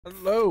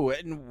Hello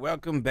and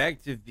welcome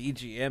back to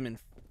VGM and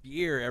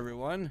Fear,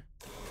 everyone.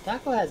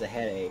 Taco has a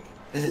headache.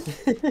 It's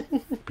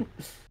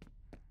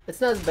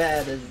not as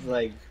bad as,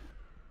 like,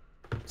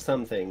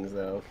 some things,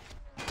 though.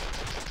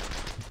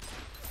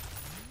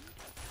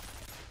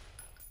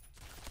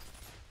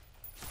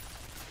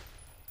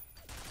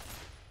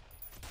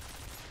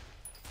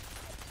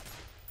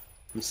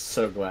 I'm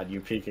so glad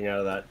you peeking out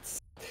of that.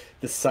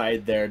 The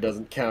side there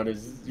doesn't count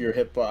as your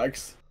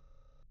hitbox.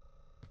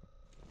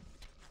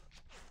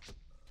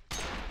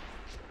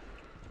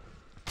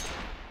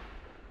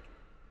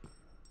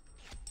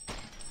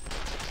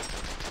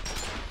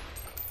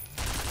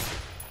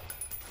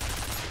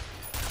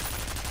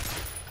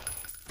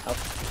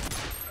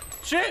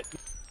 Shit!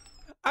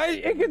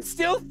 It can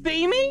still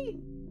see me?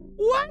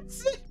 What?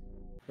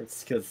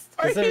 It's because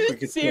Are we you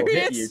could still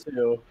hit you, serious?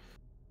 too.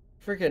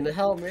 Freaking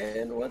hell,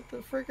 man. What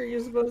the frick are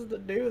you supposed to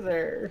do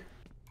there?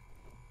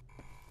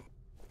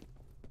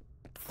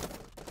 I'm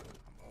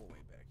all the way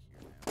back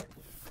here now.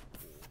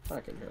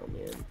 Fucking hell,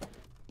 man.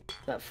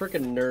 That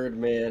freaking nerd,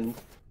 man.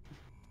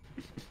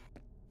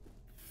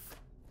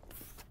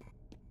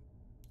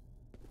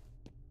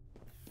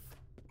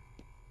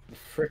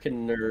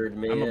 Freaking nerd,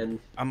 man.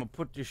 I'm gonna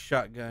put this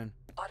shotgun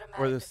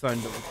where the sun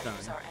don't shine.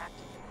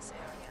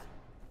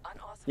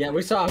 Yeah,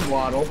 we saw him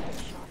waddle.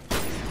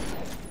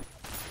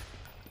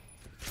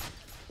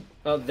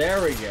 Oh,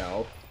 there we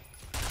go.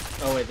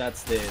 Oh wait,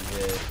 that's the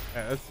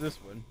Yeah, that's this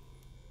one.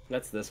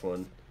 that's this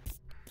one.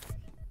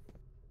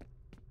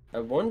 I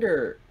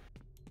wonder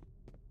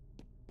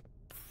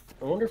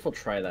if we'll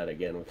try that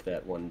again with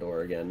that one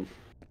door again.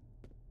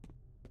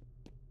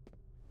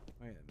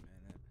 Wait a minute.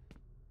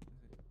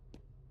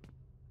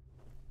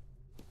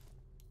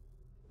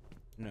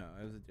 No,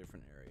 it was a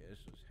different area. It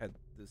just had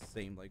the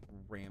same like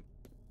ramp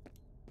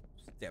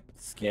step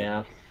scheme.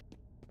 Yeah.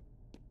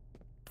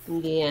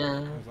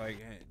 Yeah. I was like,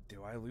 hey,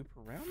 do I loop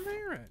around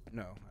there?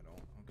 No, I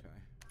don't.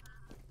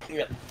 Okay.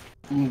 Yep.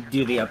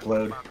 Do the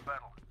upload.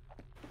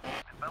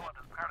 Developed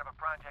as part of a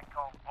project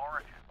called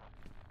Origin.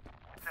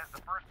 It says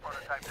the first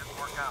prototype didn't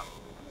work out.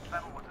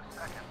 Fettel was the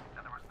second,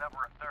 and there was never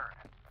a third.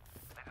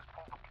 They just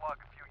pulled the plug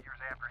a few years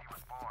after he was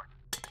born.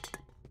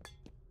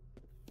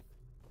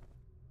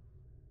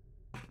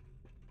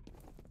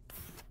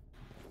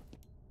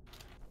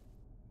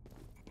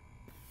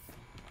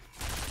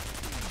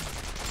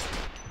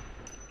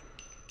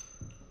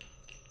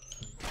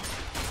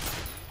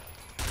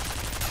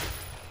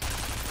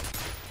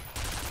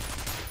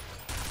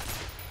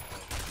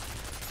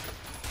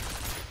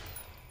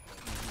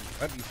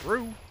 Let me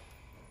through.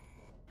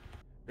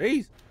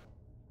 Jeez.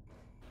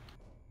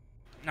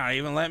 Not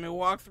even let me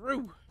walk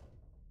through.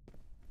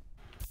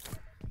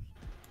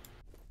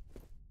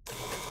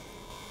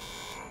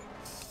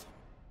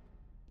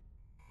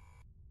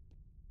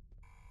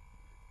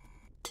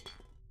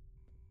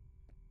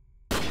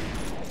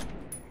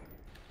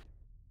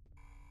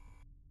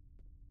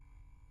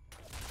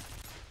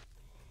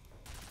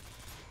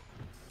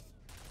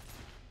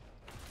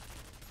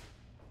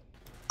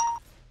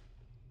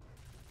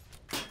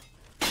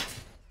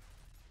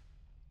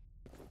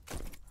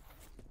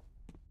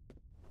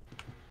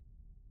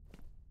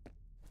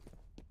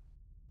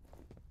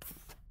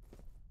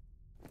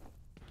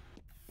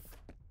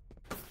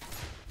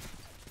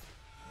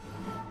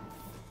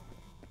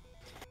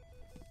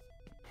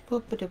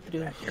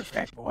 Back here,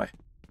 fat boy.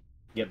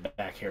 Get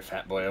back here,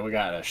 fat boy. We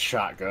got a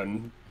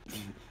shotgun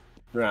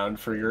round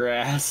for your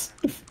ass.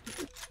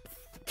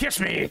 Kiss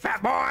me,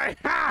 fat boy!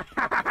 How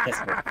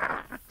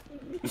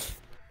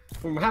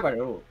about a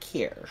little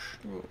kiss?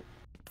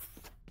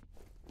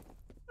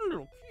 A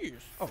little kiss.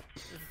 Oh,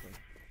 this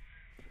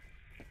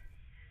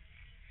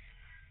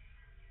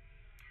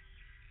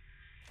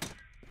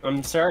one.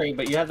 I'm sorry,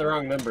 but you have the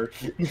wrong number.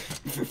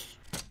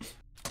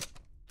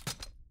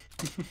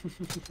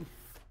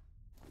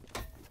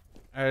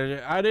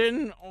 I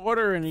didn't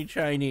order any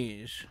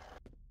Chinese.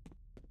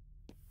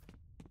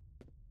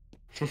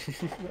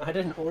 I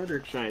didn't order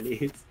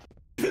Chinese.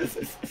 I'll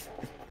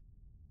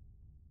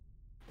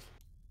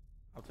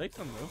take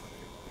some though.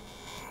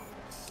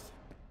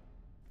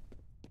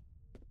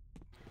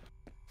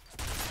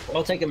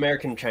 I'll take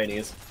American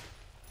Chinese.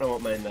 I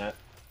won't mind that.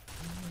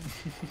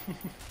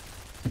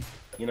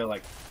 You know,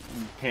 like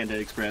Panda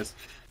Express.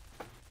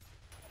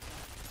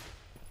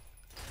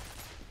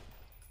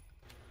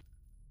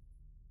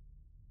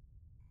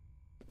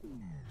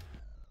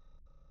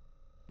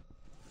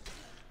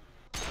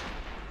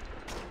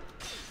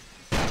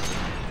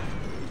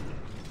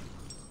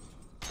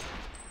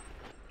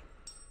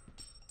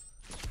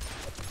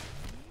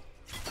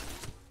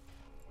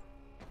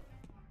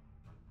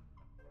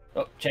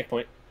 Oh,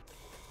 checkpoint.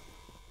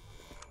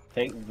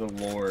 Thank the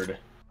Lord.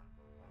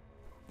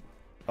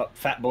 Oh,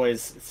 fat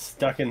boy's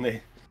stuck in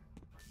the...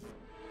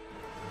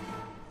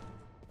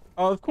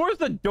 Oh, of course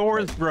the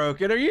door's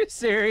broken. Are you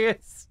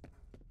serious?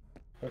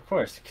 Of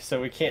course, so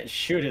we can't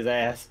shoot his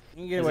ass.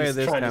 You can get away with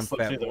this trying time, to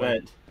slip fat through the boy.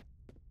 vent.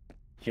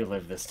 You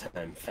live this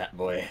time, fat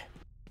boy.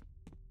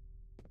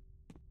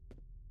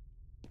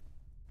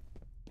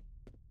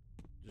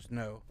 Just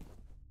know,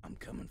 I'm I'm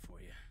coming for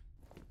you.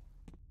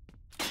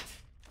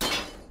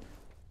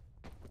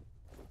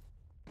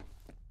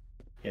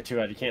 Yeah, too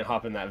bad you can't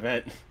hop in that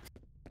vent.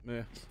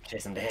 Yeah.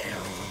 Chase him down.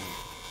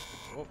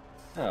 Oh.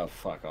 Oh,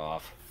 fuck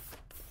off.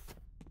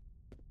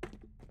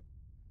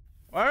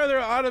 Why are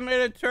there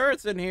automated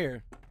turrets in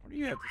here? What do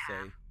you have to say?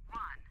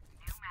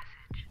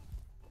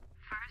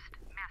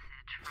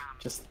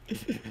 Just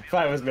if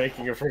I was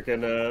making a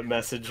freaking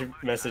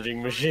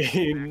messaging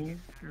machine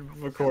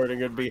recording,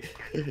 it'd be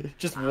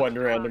just one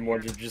random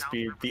one would just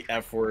be the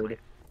F word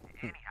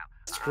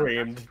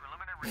screamed.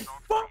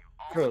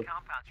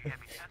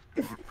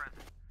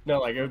 No,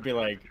 like it would be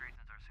like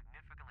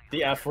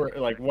the F word,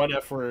 like one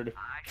F word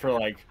for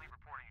like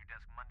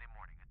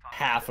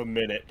half a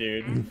minute,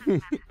 dude.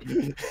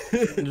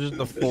 Just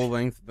the full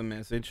length of the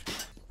message.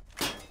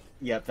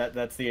 Yep,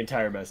 that's the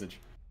entire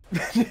message.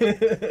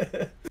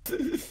 It'd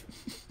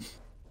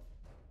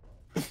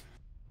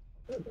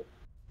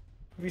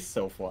be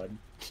so fun.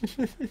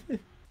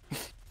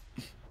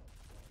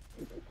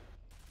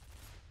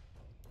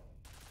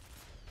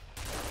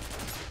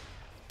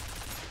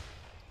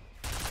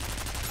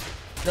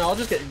 No,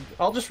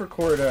 I'll just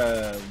record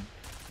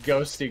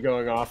Ghosty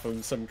going off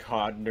on some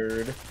COD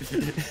nerd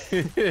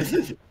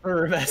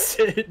for a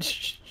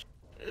message.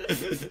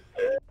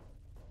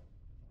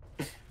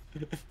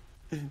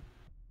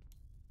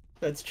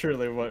 That's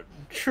truly what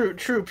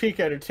true peak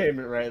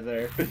entertainment right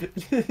there.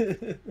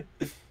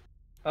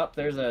 Oh,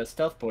 there's a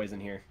stealth poison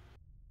here.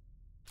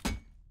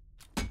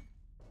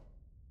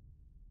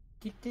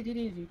 It's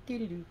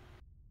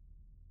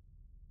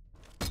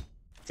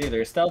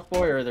either a stealth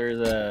boy or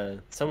there's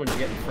someone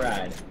getting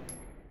fried.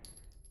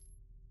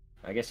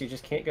 I guess you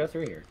just can't go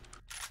through here.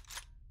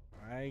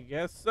 I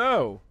guess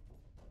so.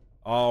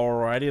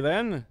 Alrighty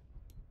then.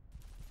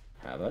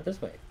 How about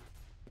this way?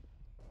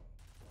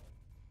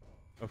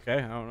 Okay,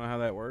 I don't know how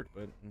that worked,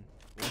 but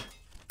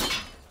cool.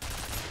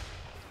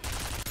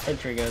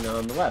 Sentry gun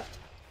on the left.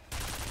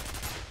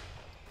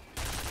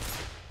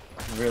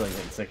 I'm really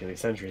getting sick of these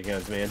sentry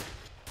guns, man.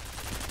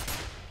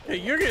 Hey,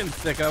 you're getting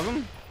sick of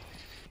them.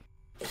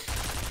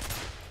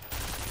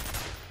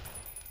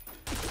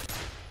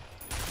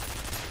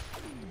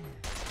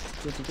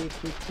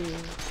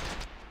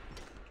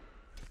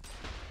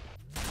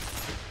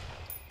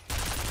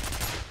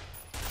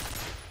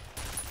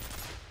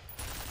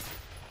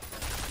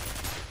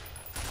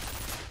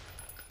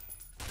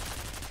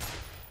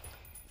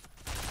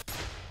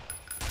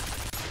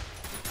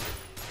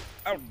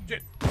 Oh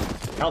shit!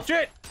 Oh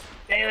shit!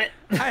 Damn it!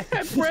 I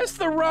pressed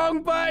the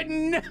wrong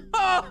button.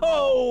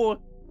 No!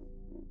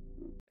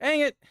 Dang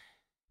it!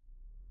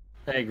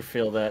 I can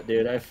feel that,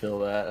 dude. I feel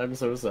that. I'm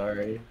so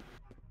sorry.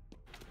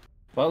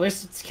 Well, at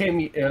least it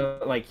came.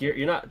 Like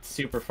you're not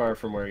super far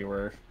from where you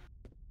were.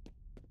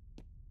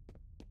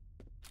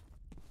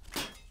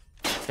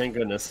 Thank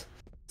goodness.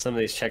 Some of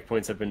these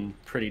checkpoints have been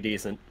pretty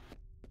decent.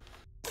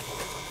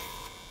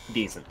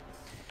 Decent.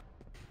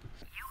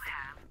 You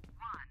have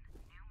one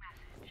new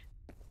message.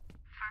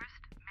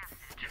 First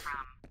message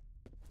from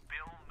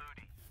Bill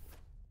Moody.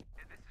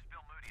 This is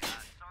Bill Moody.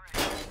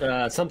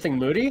 Sorry. Something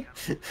Moody?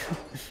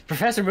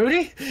 Professor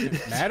Moody?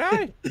 Mad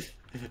Eye?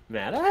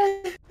 Mad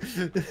Eye?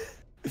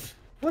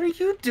 What are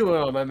you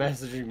doing on my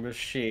messaging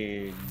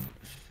machine?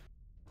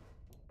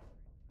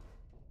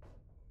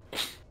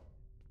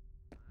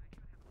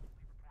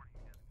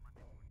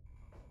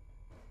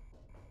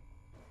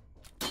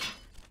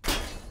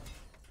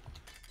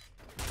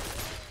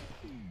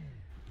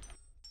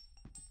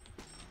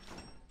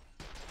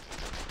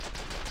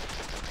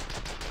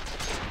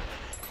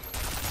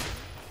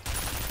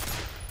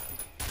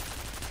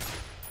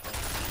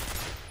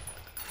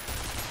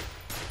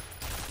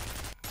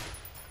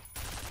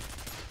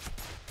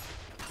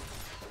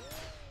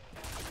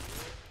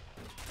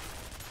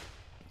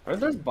 Are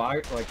those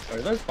are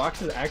those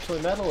boxes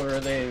actually metal, or are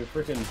they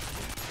freaking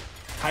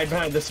hide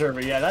behind the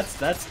server? Yeah,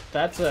 that's a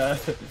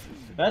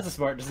that's a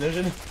smart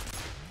decision.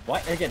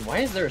 Why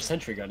is there a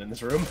sentry gun in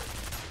this room?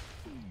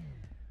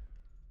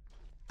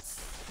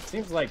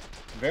 Seems like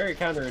very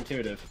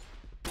counterintuitive.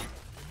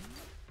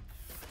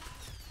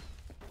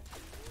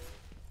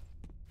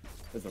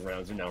 Because the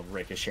rounds are now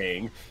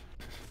ricocheting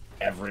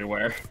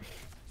everywhere.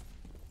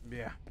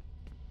 Yeah.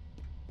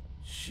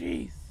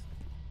 Jeez.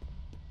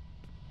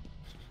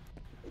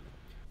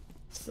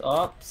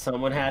 Oh,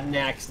 someone had an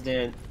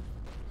accident.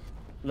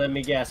 Let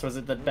me guess, was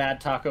it the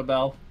bad Taco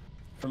Bell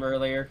from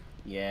earlier?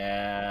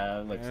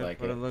 Yeah, looks That's like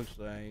what it. it looks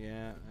like,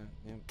 yeah.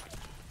 Yep.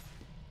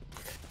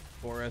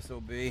 Poor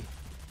SOB.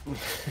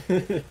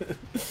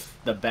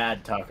 The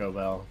bad Taco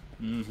Bell.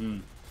 Mm-hmm.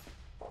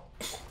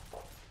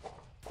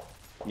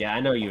 Yeah, I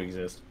know you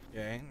exist.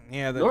 Yeah,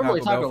 the Normally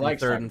Taco Bell Taco from likes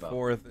third Taco and Bell.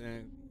 fourth.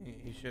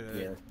 He should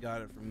have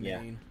got it from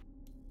Yeah. Maine.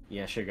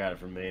 Yeah, should've got it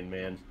from Maine,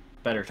 man.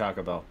 Better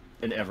Taco Bell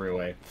in every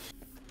way.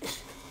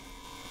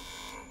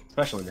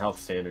 Especially in health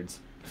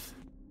standards.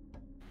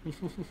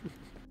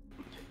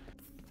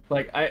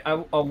 Like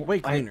Way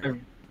cleaner.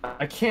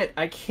 I can't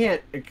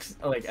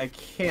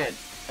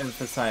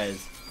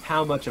emphasize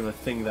how much of a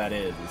thing that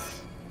is.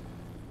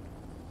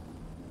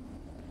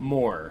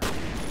 more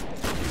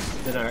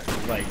than our,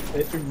 like,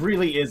 it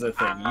really is a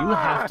thing. You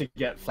have to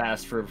get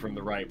fast food from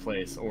the right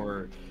place,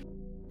 or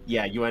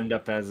yeah, you end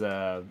up as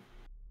a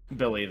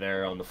Billy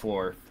there on the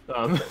floor.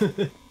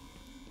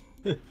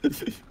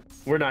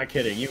 We're not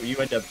kidding. You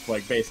end up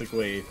like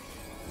basically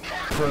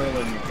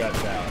hurling your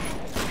guts out.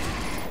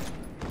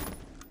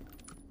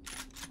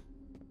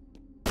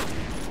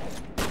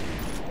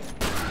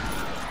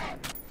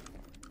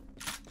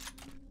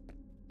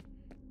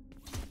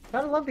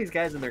 Gotta love these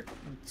guys and their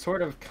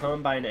sort of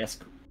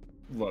Combine-esque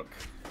look.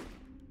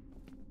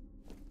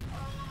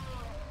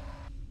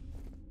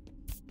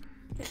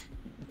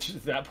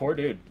 Just that poor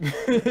dude.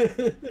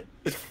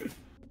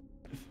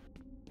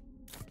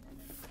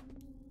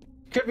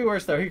 Could be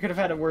worse though. He could have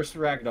had a worse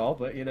ragdoll,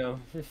 but you know,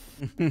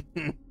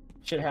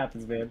 shit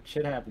happens, man.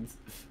 Shit happens.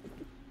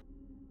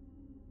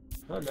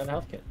 Oh, another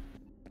health kit.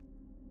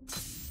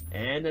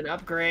 And an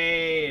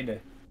upgrade.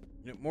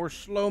 More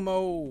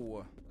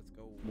slow-mo. Let's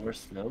go. More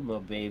slow-mo,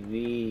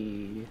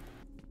 baby.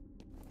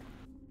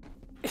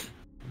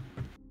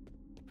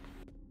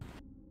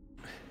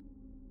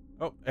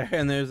 Oh,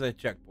 and there's a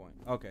checkpoint.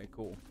 Okay,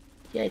 cool.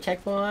 Yay,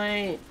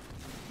 checkpoint!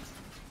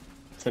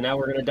 So now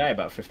we're gonna die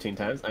about 15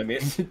 times. I mean,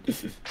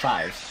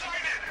 5.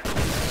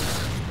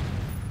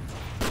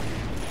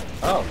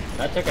 Oh,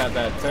 that took out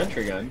that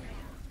sentry gun.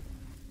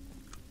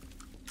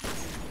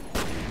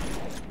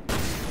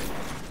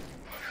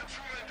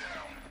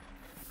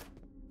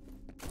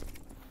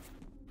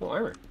 Cool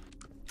armor.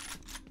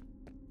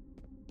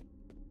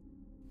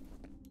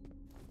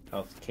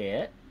 Health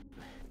kit.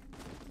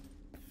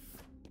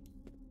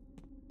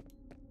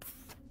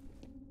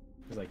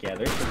 He's like, yeah,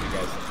 there should be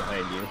guys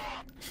behind you.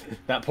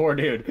 That poor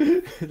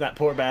dude. That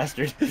poor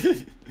bastard.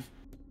 Came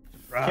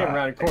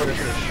around corners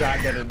with a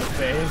shotgun in the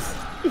face.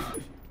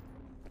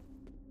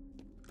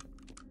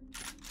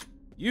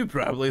 You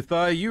probably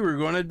thought you were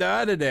going to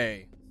die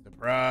today.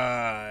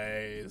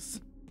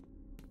 Surprise.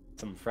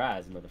 Some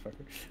fries,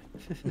 motherfucker.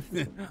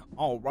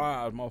 All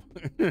right,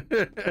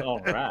 motherfucker. All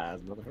rise,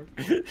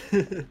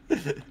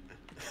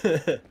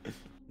 motherfucker.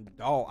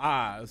 Doll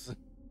eyes.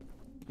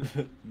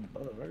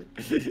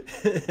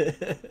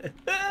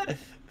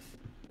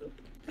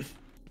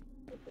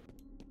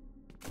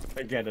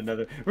 Again,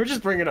 another. We're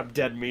just bringing up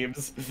dead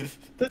memes.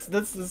 That's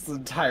this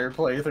entire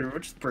playthrough. We're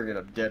just bringing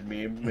up dead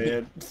memes,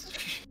 man.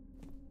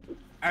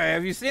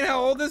 Have you seen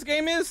how old this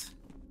game is?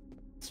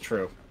 It's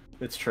true.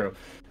 It's true.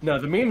 No,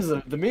 the memes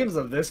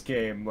of this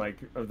game, like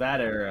of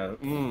that era,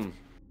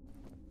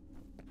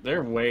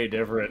 they're way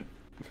different.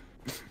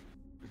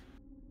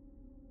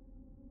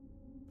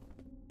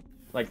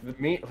 Like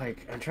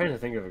I'm trying to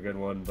think of a good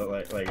one, but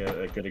like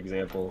a good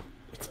example.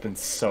 It's been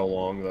so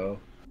long though.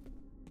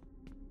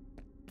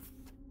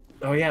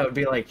 Oh yeah, it would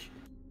be like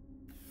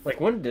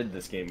when did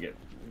this game get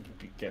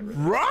released?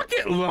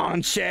 Rocket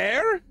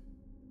launcher.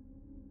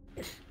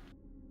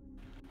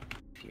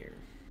 Here.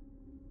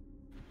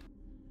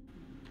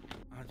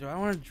 Do I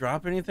want to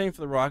drop anything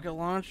for the rocket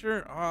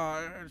launcher?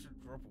 Oh, there's a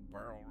triple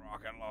barrel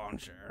rocket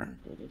launcher.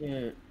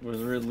 It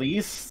was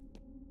released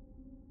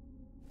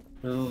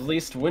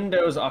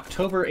Windows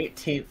October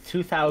 18th,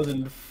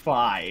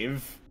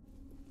 2005.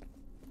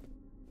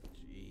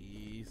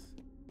 Jeez.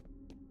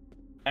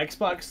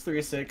 Xbox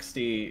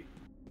 360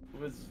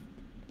 was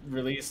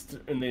released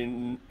in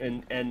the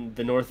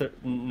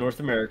North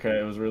America.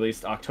 It was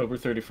released October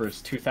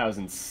 31st,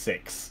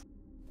 2006.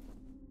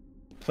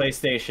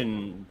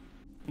 PlayStation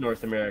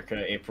North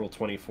America, April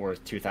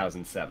 24th,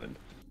 2007.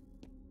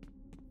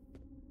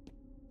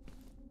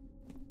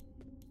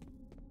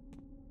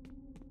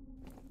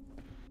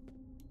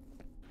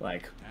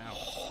 Like,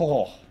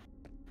 oh,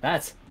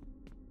 that's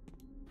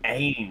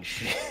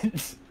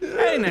ancient.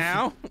 Hey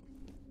now.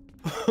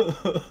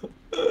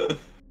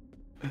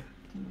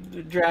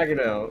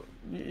 Dragono,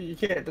 you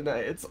can't deny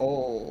it. It's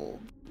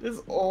old. It's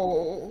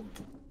old.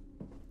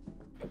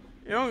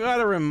 You don't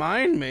gotta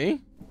remind me.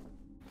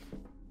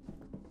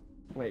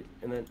 Wait,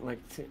 and then like,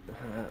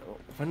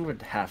 when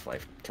would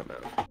Half-Life come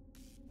out?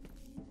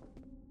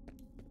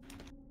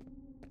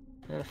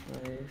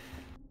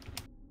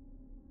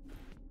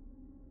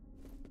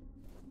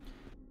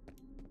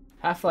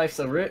 Half-Life's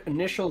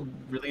initial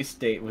release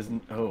date was...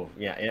 Oh,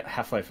 yeah,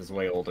 Half-Life is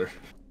way older.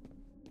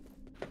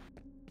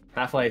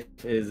 Half-Life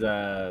is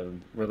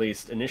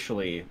released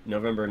initially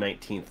November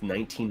 19th,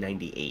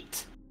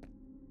 1998.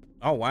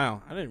 Oh,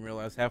 wow. I didn't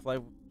realize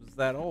Half-Life was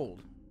that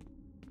old.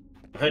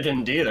 I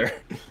didn't either.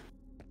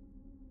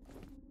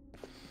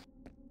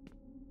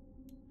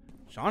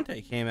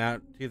 Shantae came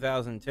out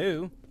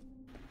 2002.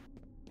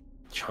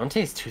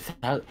 Shantae's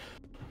 2000...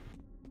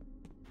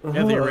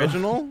 Yeah, the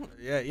original?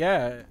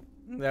 Yeah.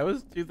 That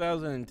was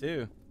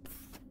 2002.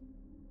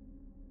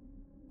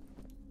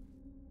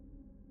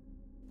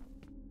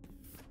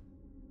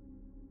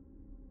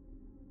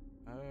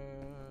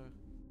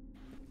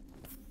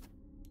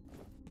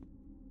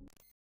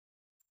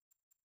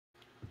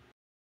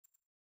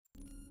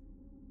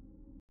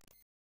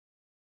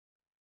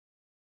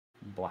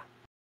 Blah.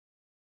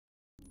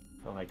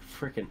 I like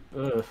freaking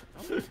ugh.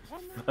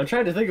 I'm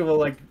trying to think of a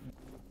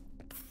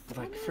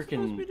like What am I supposed to be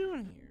freaking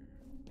doing here?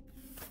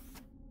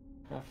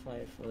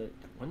 Half-Life. Like,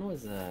 when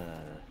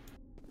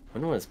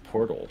was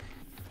Portal?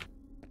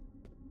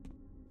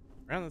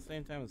 Around the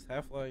same time as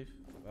Half-Life,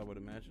 I would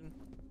imagine.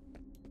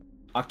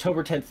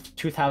 October 10th,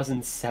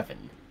 2007.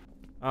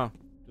 Oh,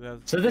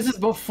 2000. So this is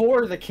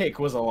before the cake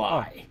was a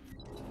lie.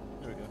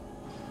 There we go.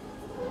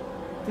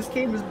 This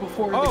game is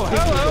before Oh, the cake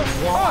hello!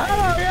 was a lie. Oh,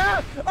 hello,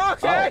 yeah!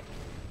 Okay!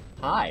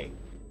 Oh. Hi.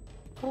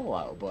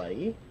 Hello,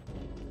 buddy.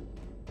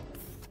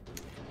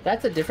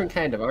 That's a different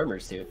kind of armor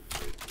suit.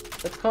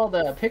 That's called,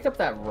 pick up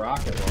that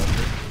rocket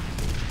launcher.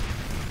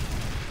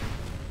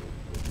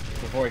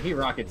 Before he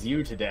rockets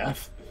you to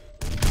death.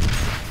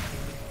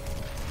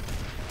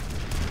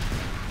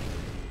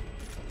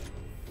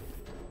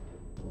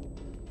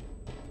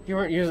 You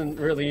weren't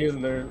really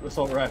using the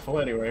assault rifle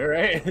anyway,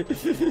 right?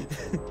 He's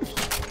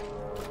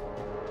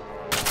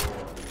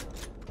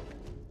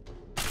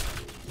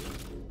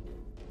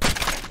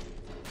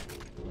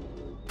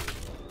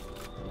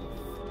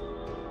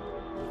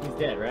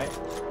dead, right?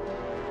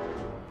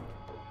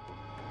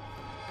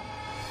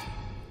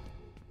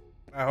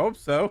 I hope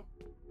so.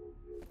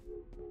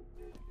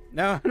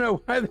 Now I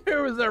know why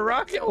there was a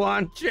rocket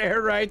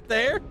launcher right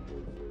there.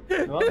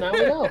 Well, now we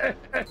know.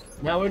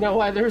 Now we know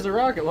why there's a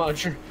rocket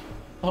launcher.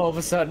 All of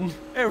a sudden.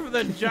 And for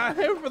the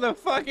giant, for the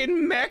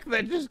fucking mech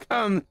that just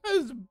comes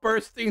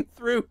bursting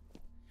through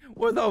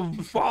with a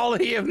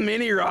volley of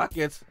mini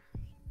rockets.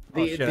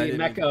 The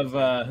mech of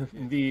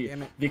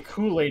the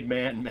Kool-Aid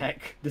Man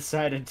mech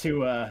decided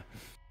to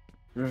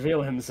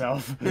reveal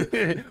himself.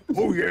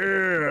 Oh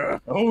yeah!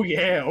 Oh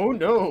yeah! Oh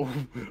no!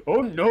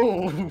 Oh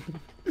no!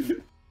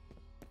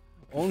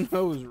 Oh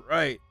no was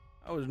right.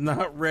 I was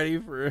not ready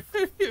for a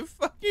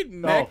fucking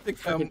mech to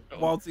come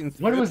waltzing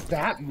through. When was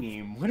that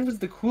meme? When was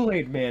the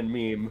Kool-Aid Man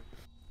meme?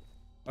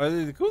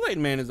 The Kool-Aid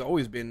Man has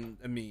always been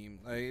a meme.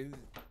 Like,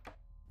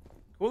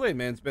 Kool-Aid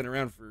Man's been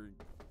around for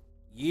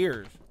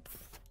years.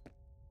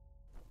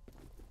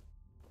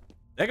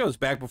 That goes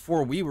back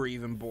before we were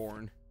even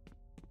born.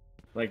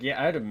 Like,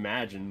 yeah, I'd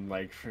imagine,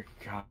 like, for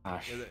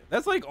gosh.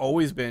 That's like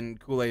always been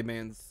Kool-Aid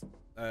Man's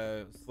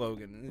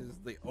slogan. Is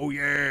the oh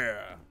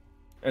yeah.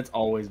 It's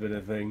always been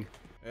a thing.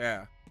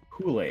 Yeah.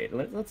 Kool-Aid.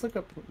 Let's look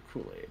up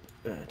Kool-Aid.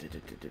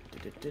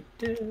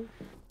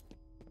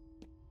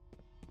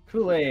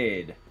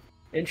 Kool-Aid.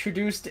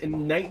 Introduced in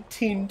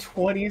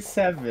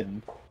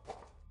 1927.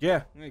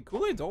 Yeah, I mean,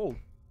 Kool-Aid's old.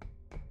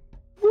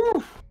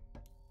 Woo!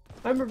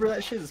 I remember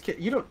that shit as a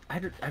kid.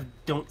 I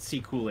don't see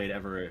Kool-Aid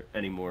ever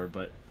anymore,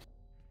 but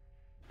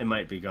it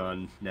might be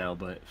gone now,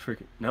 but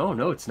freaking no,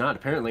 it's not.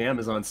 Apparently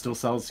Amazon still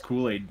sells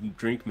Kool-Aid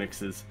drink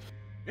mixes.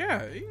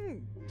 Yeah, you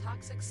can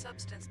Toxic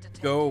substance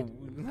detected. go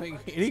like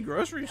any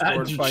grocery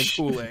store and find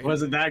Kool-Aid.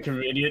 Wasn't that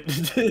convenient?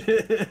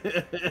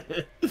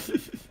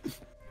 This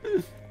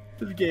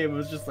game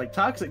was just like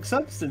toxic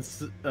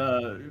substance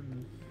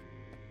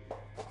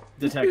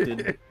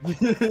detected.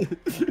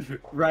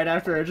 Right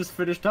after I just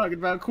finished talking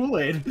about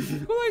Kool-Aid.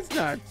 Kool-Aid's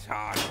not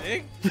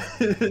toxic.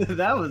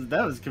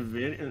 that was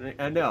convenient.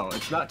 I know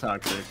it's not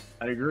toxic.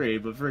 I agree,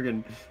 but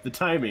friggin' the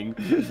timing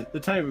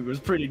was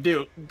pretty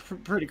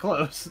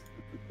close.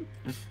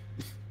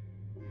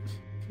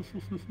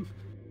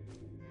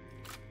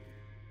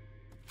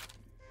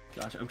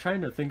 Gosh, I'm trying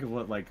to think of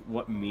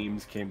what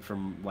memes came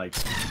from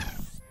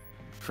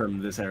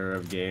this era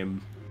of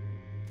game.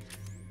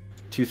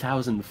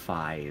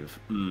 2005.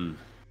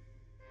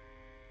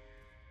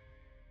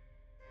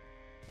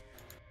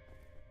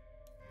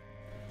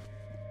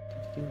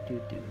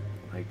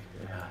 Like,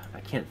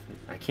 I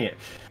can't.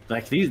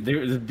 Like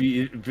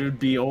there'd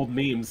be old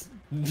memes.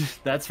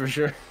 That's for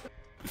sure.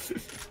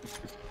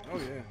 Oh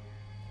yeah.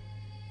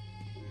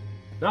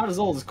 Not as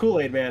old as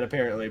Kool-Aid Man,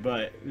 apparently,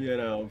 but, you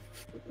know.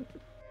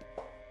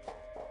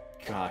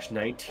 Gosh,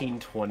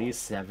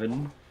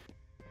 1927?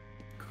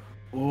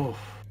 Ooh.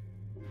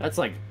 That's,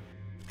 like,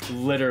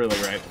 literally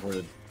right before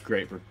the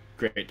Great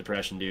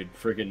Depression, dude.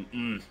 Friggin'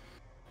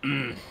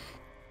 Emergency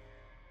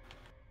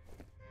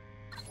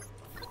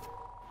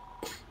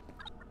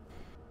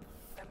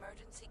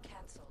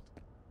cancelled.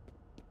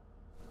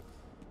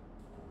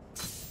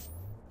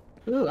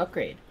 Ooh,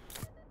 upgrade.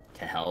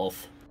 To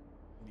health.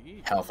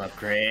 Health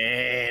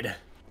upgrade.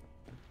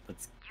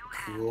 Let's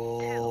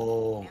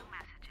go. New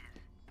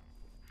messages.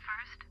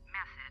 First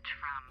message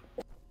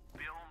from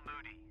Bill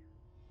Moody.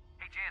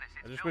 Hey Janice,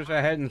 it's I just Bill wish I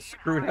hadn't Moody.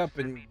 screwed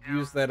up and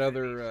used that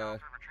other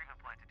Treatment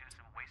plant to do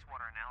some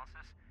wastewater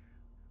analysis.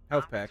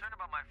 health I'm pack. concerned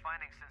about my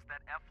findings since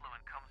that effluent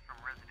comes from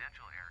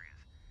residential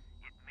areas.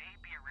 It may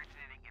be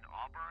originating in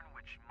Auburn,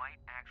 which might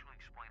actually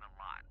explain a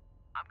lot.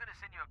 I'm going to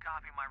send you a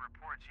copy of my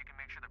report so you can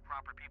make sure the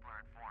proper people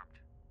are informed.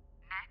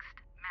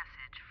 next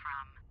message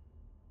from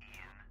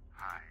Ian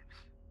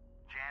Hives.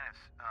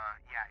 Janice,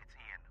 yeah, it's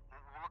Ian.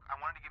 Well, look, I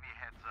wanted to give you a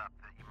heads up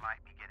that you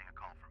might be getting a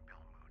call from Bill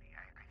Moody.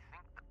 I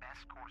think the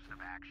best course of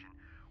action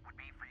would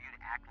be for you to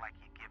act like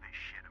you give a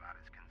shit about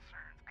his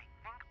concerns. I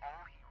think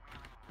all he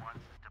really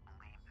wants is to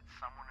believe that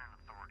someone in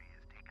authority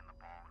has taken the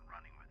ball and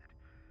running with it.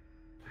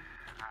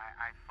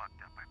 I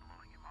fucked up by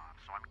blowing him off,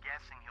 so I'm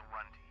guessing he'll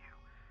run to you.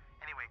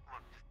 Anyway,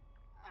 look, just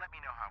let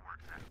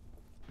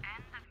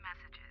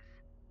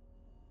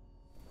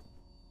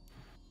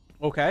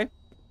Okay.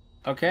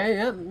 Okay,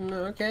 yeah,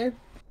 okay.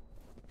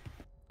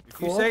 If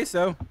Cool. you say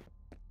so.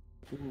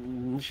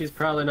 She's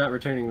probably not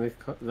returning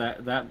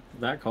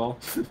that call.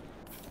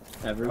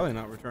 Ever. Probably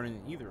not returning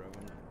either of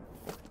them.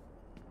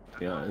 To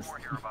be honest. More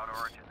here about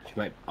Origin. She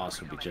might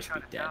also be just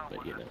be dead,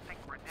 but you know.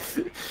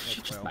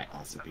 She just might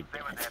also be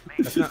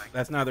dead.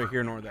 That's neither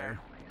here nor there.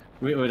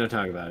 We don't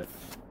talk about it.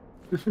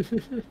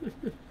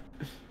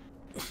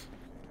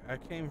 I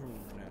came from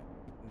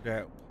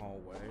that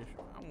hallway,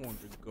 so I want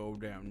to go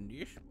down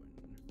this one.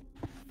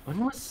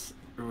 When was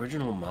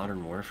original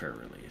Modern Warfare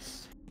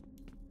released?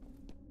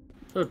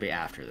 It would be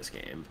after this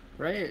game,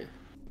 right?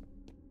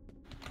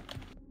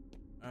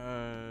 Call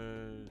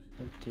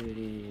of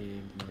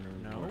Duty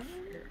Modern No.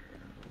 Warfare.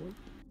 I don't think.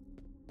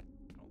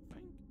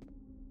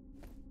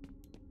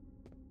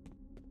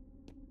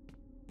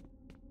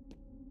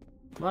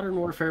 Modern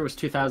Warfare was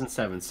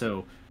 2007,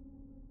 so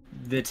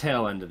the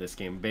tail end of this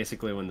game,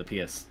 basically when the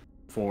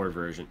PS4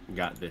 version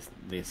got this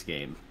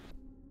game.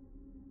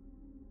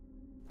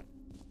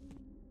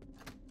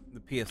 The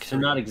PS3. So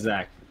not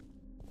exact.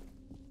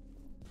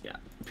 Yeah,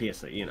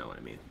 PS3. You know what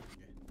I mean.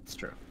 It's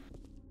true.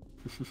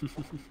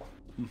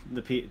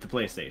 the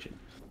PlayStation.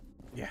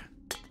 Yeah.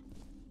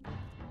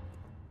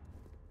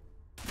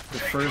 The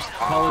first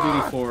Call of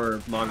Duty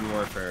 4 Modern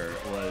Warfare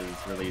was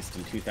released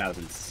in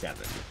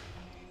 2007.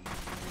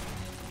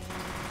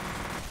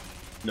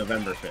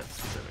 November 5th,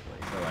 specifically.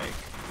 So, like...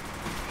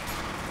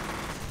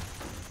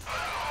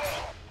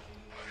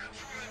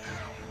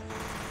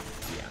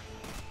 Yeah.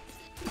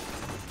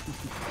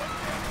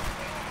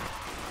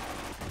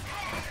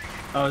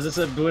 Oh, is this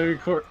a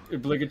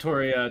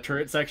obligatory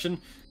turret section?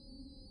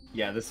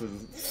 Yeah, this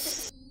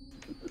is...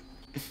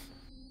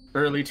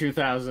 early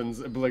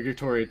 2000s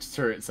obligatory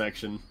turret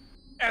section.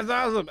 That's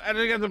awesome. I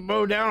just got to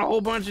mow down a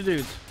whole bunch of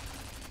dudes.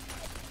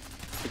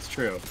 It's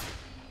true.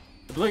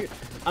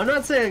 I'm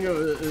not saying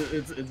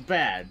it's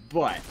bad,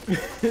 but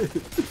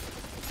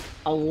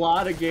a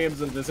lot of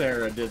games of this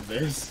era did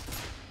this.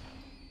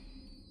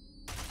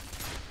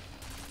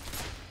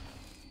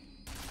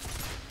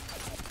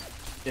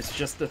 It's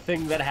just the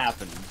thing that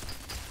happened.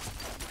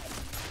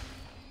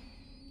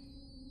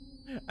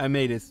 I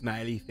made a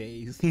smiley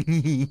face.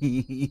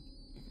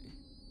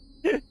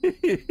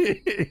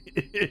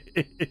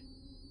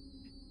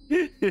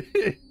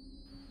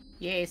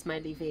 Yay,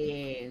 smiley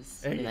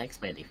face. Hey. I like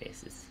smiley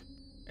faces.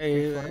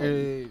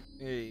 hey.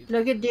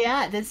 Look at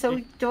that, that's so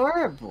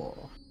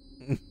adorable.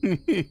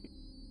 It's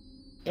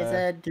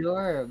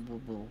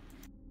adorable.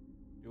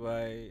 Do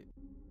I?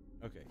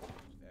 Okay.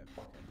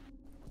 F.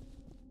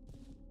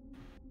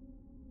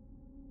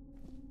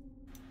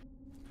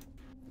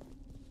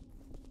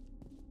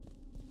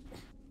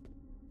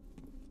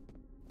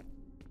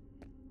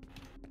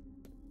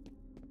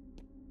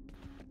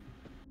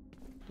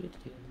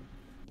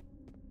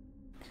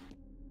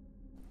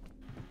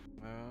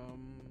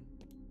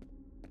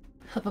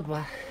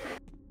 Hubba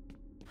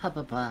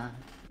hubba.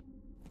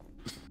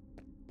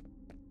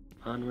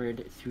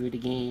 Onward through the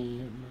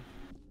game.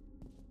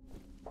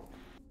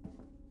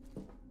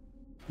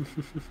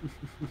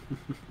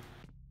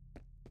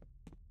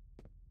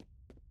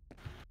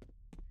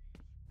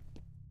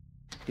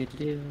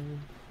 Do.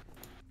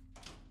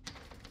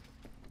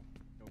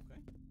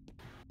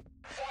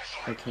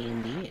 Okay. Okay,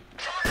 indeed.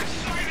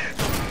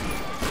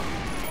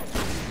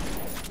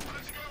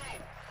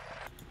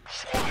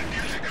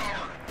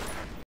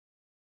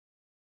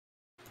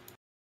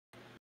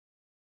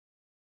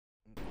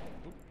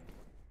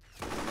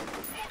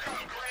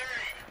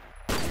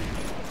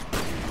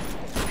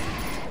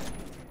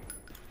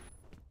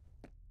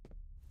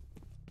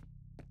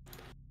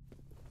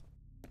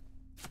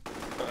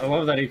 I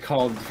love that he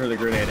called for the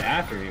grenade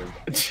after you.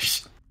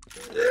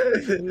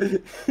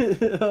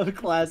 Oh,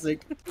 classic.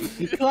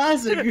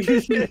 Classic.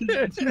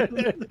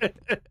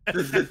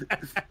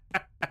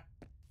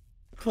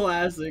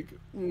 Classic.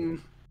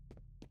 Think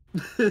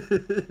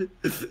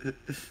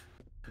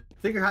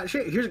you're hot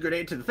shit. Here's a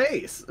grenade to the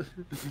face.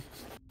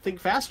 Think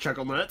fast,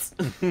 Chuckle Nuts.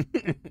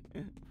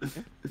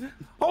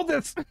 Hold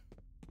this.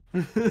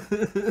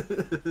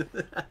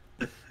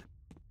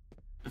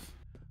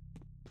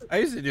 I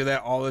used to do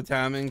that all the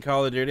time in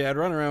Call of Duty. I'd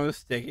run around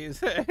with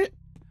stickies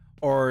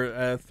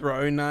or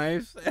throwing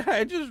knives.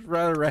 I just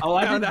run around. Oh,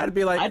 I'd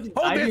be like,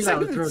 hold this,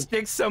 and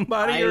stick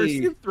somebody or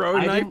throw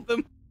knife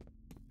them.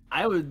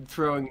 I would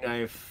throwing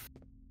knife.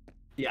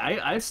 Yeah,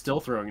 I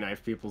still throwing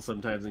knife people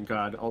sometimes in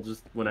COD. I'll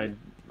just when I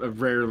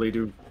rarely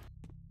do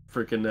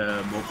freaking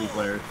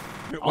multiplayer.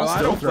 Well,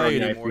 I don't play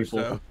anymore, people.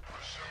 so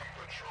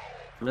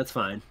That's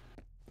fine.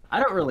 I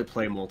don't really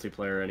play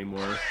multiplayer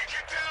anymore,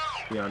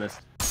 to be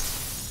honest.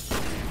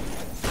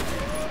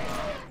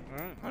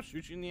 Alright, I'll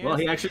shoot you in the ass. Well,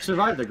 he actually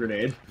survived the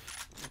grenade.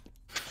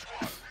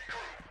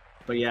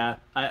 But yeah,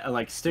 I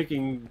like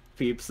sticking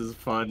peeps is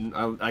fun.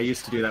 I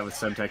used to do that with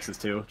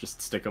Semtexes too,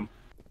 just stick them.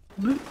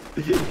 And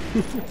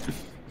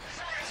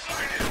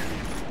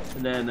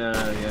then,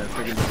 yeah,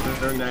 freaking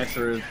throwing knives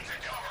or...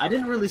 I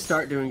didn't really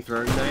start doing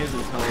throwing knives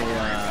until,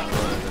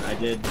 I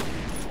did...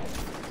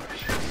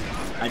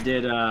 I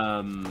did.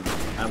 I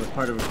was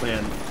part of a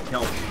clan.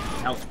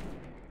 Health.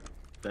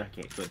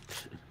 Okay, good.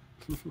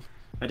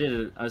 I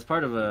was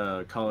part of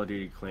a Call of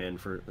Duty clan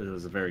for. It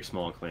was a very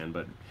small clan,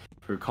 but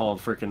we called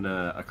freaking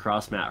a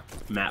cross map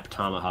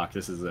Tomahawk.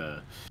 This is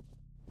a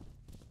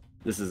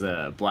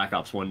Black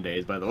Ops 1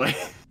 days, by the way.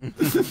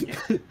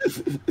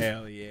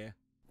 Hell yeah.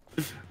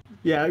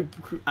 Yeah,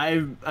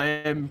 I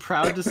am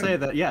proud to say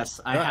that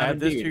yes, I have add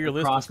this to your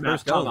list of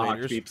first Tomahawk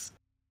elevators. peeps.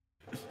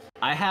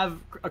 I have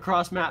a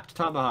cross mapped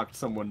Tomahawk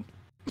someone.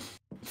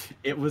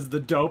 It was the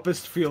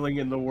dopest feeling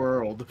in the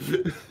world.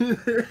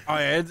 Oh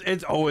yeah,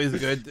 it's always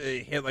good to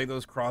hit like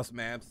those cross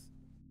maps.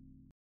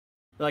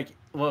 Like,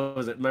 what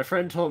was it? My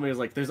friend told me, it was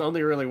like, there's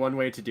only really one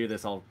way to do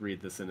this. I'll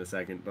read this in a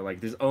second, but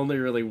like, there's only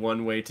really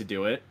one way to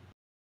do it,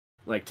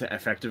 like to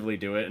effectively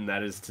do it, and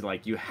that is to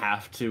like, you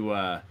have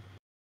to,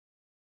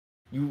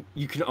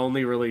 you can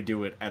only really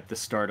do it at the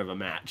start of a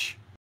match.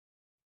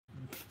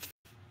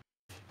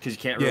 Because you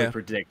can't really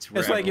predict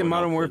where it's like in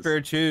Modern everyone Warfare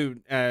else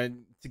 2,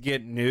 to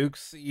get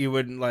nukes, you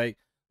would like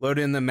load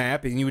in the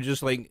map and you would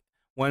just like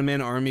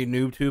one-man army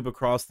noob tube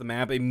across the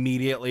map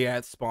immediately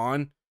at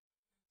spawn.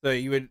 So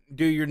you would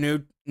do your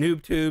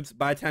noob tubes.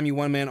 By the time you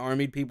one-man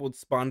armied, people would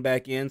spawn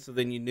back in. So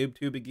then you noob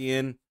tube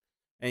again,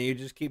 and you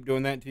just keep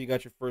doing that until you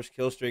got your first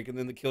kill streak, and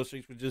then the kill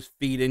streaks would just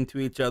feed into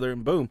each other,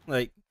 and boom,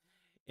 like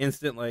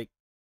instant like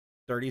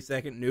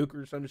 30-second nuke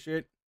or some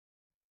shit.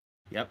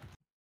 Yep.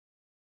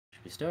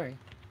 True story.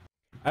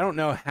 I don't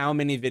know how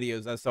many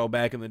videos I saw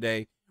back in the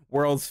day.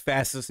 World's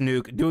fastest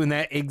nuke doing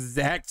that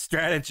exact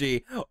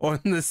strategy on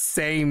the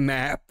same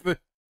map.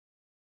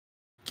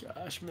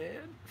 Gosh,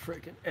 man,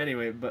 freaking.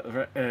 Anyway,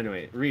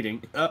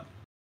 reading.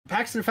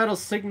 Paxton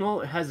Fettel's signal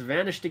has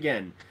vanished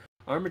again.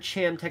 Armored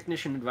Cham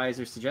technician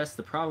advisor suggests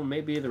the problem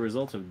may be the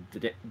result of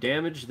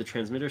damage the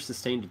transmitter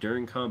sustained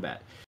during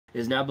combat. It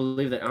is now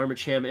believed that Armored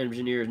Cham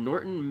engineer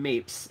Norton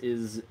Mapes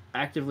is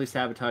actively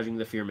sabotaging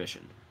the F.E.A.R.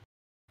 mission.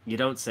 You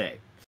don't say.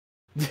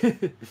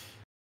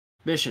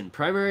 Mission.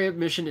 Primary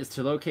mission is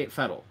to locate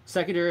Fettel.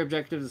 Secondary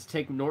objective is to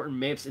take Norton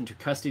Mapes into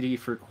custody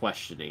for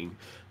questioning.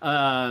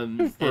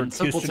 In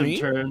simpleton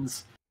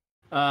terms,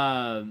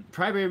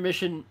 primary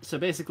mission, so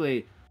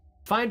basically,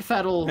 find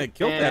Fettel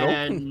kill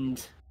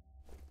and...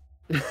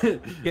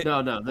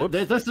 No.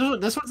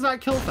 This one's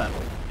not kill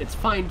Fettel. It's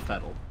find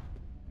Fettel.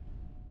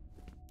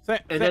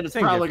 And then it's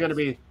probably going to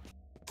be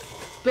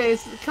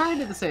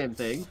kind of the same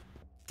thing,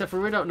 except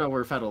for we don't know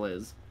where Fettel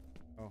is.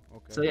 Oh,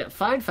 okay. So yeah,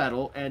 find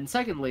Fettel, and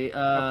secondly,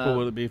 how cool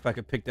would it be if I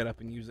could pick that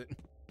up and use it?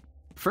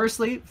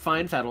 Firstly,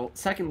 find Fettel.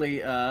 Secondly,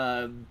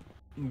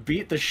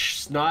 beat the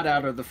snot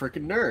out of the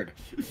freaking nerd.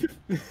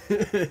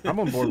 I'm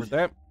on board with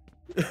that.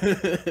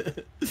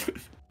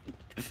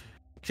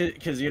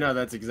 Because you know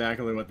that's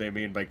exactly what they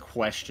mean by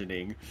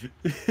questioning.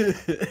 Ooh,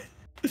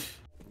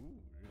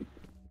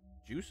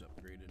 juice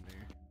upgrade in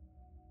there.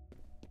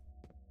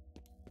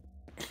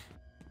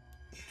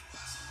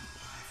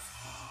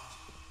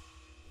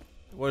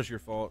 It was your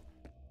fault.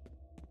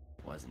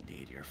 It was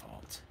indeed your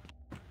fault.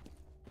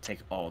 Take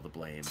all the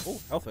blame. Oh,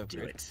 health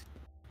upgrade. Do it.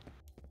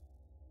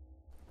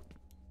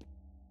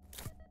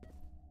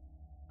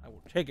 I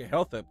will take a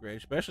health upgrade,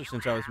 especially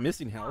since I was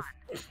missing health.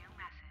 New message.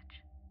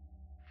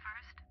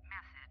 First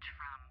message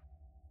from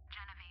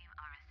Genevieve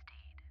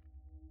Aristide.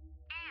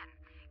 Ian,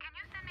 can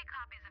you send me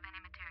copies of any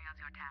materials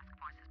your task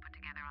force has put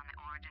together on the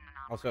origin and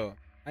Also,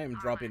 I am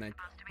dropping a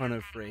ton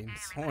of frames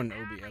on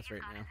OBS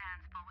right now.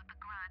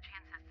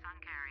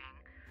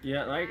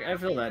 Yeah, I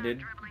feel that,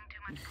 dude.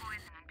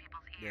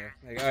 Yeah,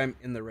 like I'm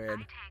in the red.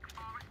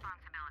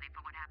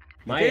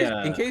 My,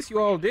 in case you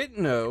all didn't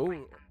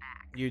know,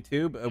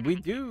 YouTube, we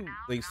do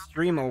like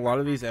stream a lot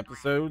of these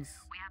episodes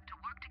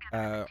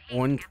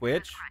on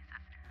Twitch.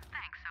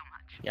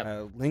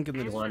 Yep. Link in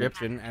the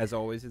description, as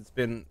always. It's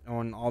been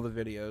on all the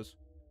videos.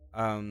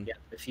 Yeah,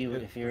 if you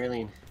really feel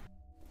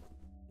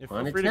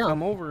free to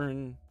come over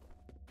and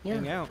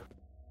hang out.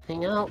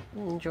 Hang out,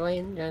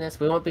 join us.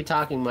 We won't be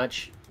talking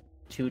much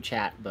to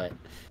chat, but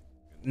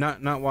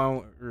not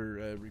while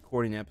we're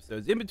recording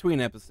episodes. In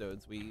between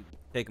episodes, we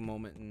take a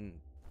moment and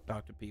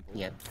talk to people.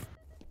 Yep.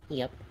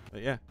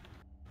 But yeah,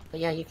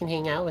 you can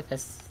hang out with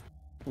us.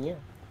 Yeah,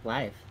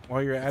 live.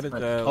 While you're at it,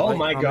 oh like,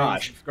 my comment,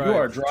 gosh, subscribe. you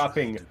are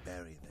dropping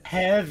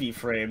heavy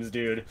frames,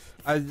 dude.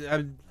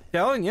 I'm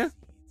telling you.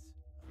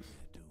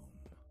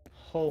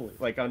 Holy,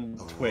 like on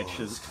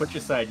Twitch's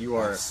side, you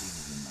are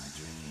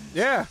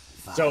Yeah.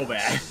 so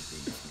bad.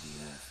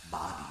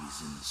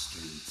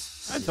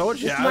 I told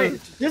you.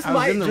 This I was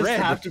might in the just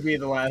red. have to be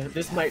the last.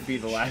 This might be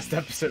the last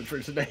episode for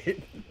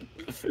tonight.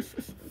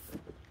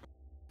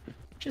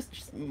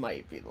 just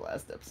might be the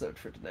last episode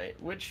for tonight.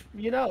 Which,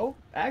 you know,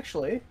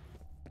 actually,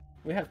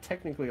 we have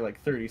technically like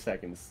 30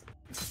 seconds.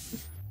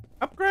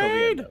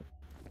 Upgrade. Till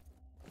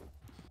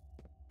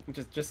the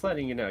end. Just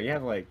letting you know, you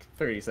have like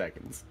 30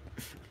 seconds.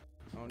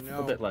 Oh A no.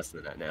 little bit less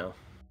than that now.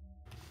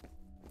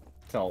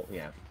 So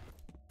yeah.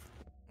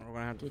 We're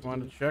gonna have to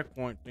find a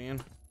checkpoint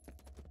then.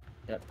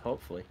 Yep,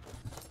 hopefully.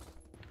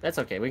 That's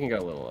okay, we can go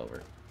a little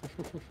over.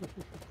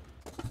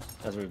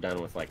 As we've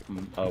done with like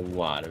a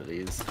lot of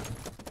these.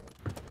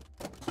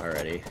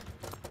 already.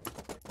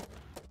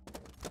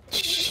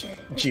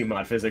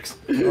 Gmod physics.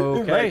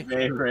 Okay. My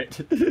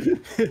favorite.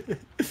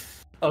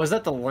 Oh, is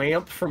that the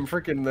lamp from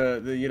freaking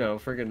the you know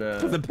freaking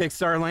The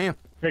Pixar lamp.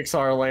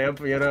 Pixar lamp?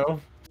 You know.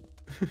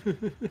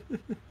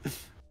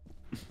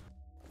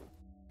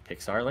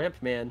 Pixar lamp,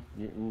 man.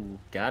 You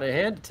gotta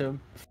hand it to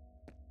him.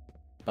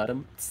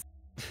 Bottom.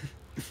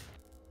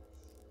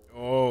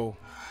 Oh.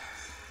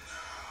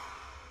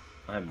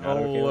 I'm not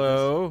okay with this.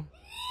 Hello.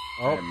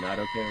 Oh. I'm not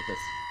okay with this.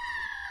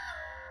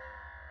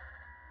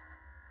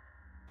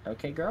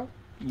 Okay, girl?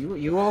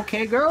 You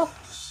okay, girl?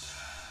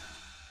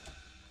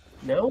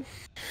 No?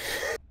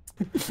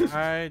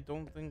 I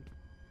don't think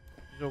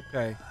she's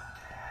okay. Any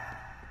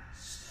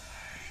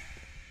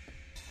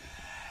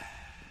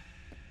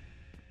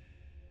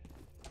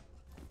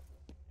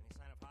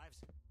sign of hives?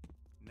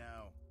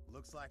 No.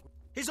 Looks like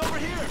he's over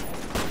here.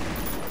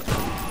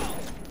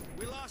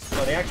 We lost.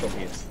 So the actual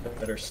peeps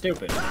that are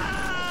stupid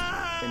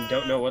and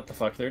don't know what the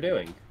fuck they're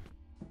doing.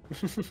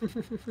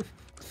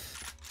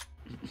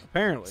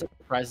 Apparently.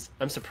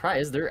 I'm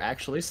surprised they're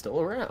actually still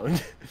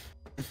around.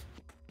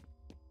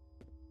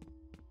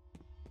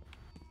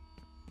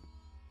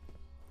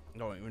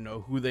 Don't even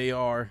know who they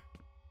are.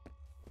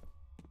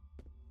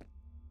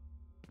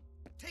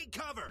 Take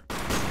cover.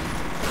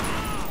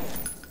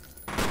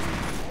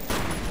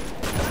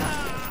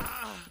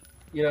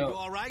 You know, You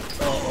all right?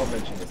 I'll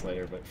mention this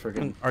later, but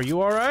friggin' Are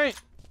you all right?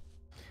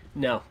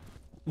 no.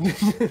 That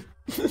Clean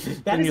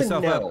is a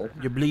yourself no. up.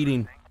 You're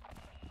bleeding.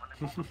 When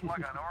they pulled the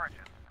plug on Origin,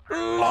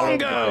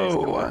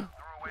 Longo.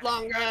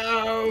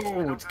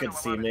 Longo! It's good to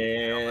see you,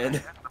 man.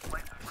 that's the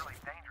place that's really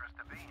dangerous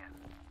to be in.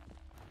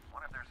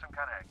 What if there's some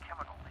kind of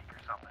chemical leak or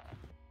something?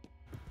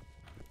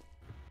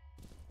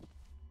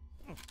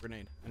 Oh,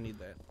 grenade. I need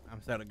that.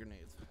 I'm out of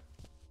grenades.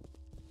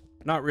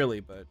 Not really,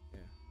 but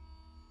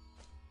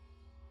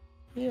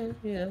yeah.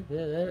 Yeah,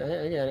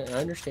 I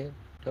understand.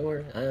 Don't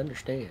worry, I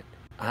understand.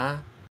 I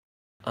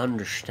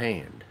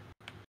understand.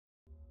 I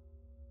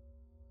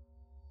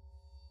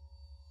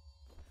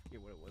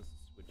forget what it was.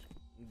 Switch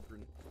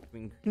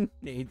between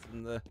grenades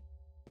and the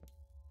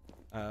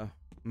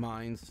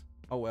mines.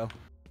 Oh well.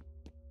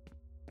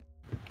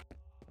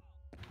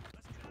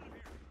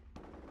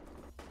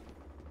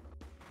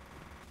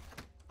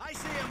 I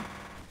see him.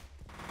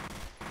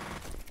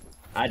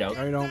 I don't.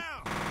 I don't.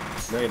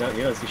 No, you don't.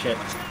 You don't see shit.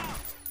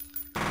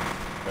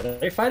 Are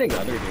they fighting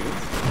other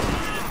dudes?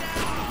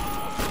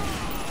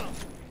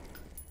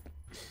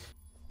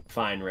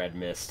 Fine, red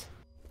mist.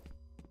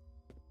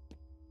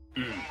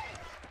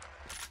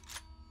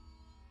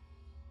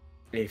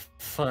 A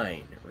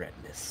fine red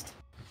mist.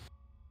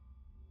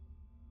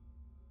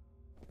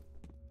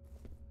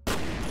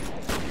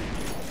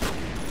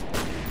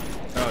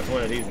 Oh, it's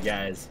one of these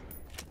guys.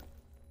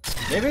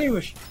 Maybe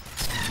we should...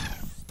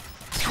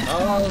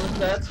 Oh,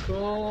 that's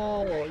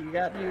cool. You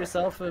got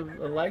yourself an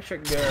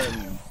electric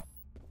gun.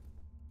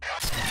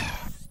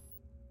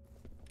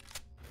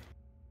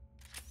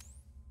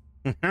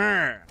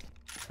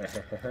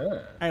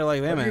 I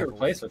like them What did you apples.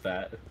 replace with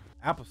that?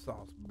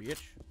 Applesauce, bitch.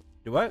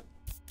 Do what?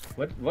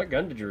 What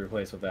gun did you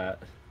replace with that?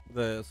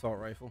 The assault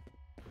rifle.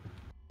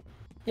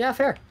 Yeah,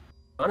 fair.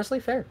 Honestly,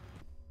 fair.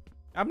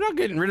 I'm not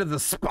getting rid of the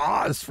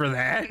spas for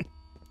that.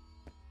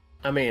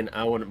 I mean,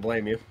 I wouldn't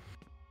blame you.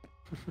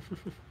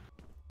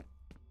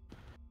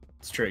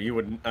 It's true. You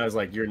wouldn't. I was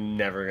like, you're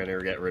never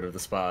gonna get rid of the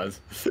spas.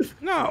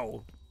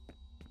 No.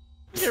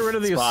 Get rid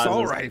of the Spas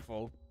assault is-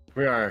 rifle.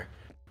 We are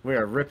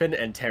ripping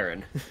and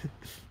tearing.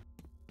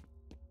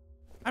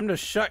 I'm the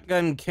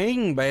shotgun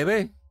king,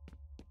 baby.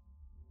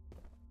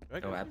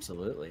 Oh,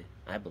 absolutely.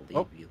 I believe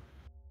Oh. you.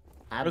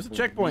 There's a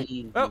checkpoint.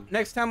 believe Oh, you.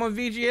 next time on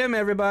VGM,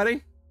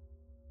 everybody.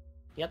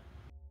 Yep.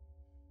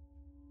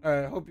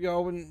 Hope you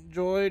all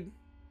enjoyed.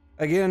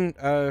 Again,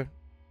 if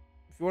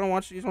you want to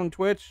watch these on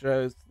Twitch,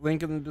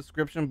 link in the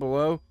description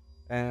below.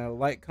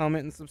 Like,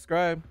 comment, and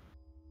subscribe.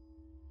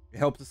 It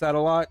helps us out a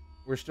lot.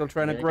 We're still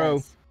trying to Yeah, it grow.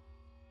 does.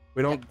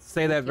 We don't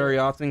say that Thank very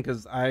you. often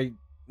because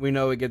we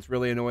know it gets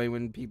really annoying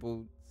when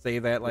people say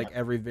that like Yep.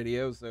 every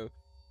video. So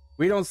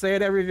we don't say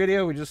it every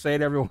video. We just say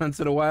it every once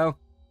in a while.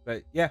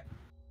 But yeah.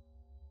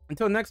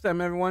 Until next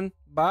time, everyone.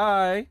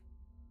 Bye.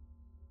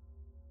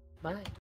 Bye.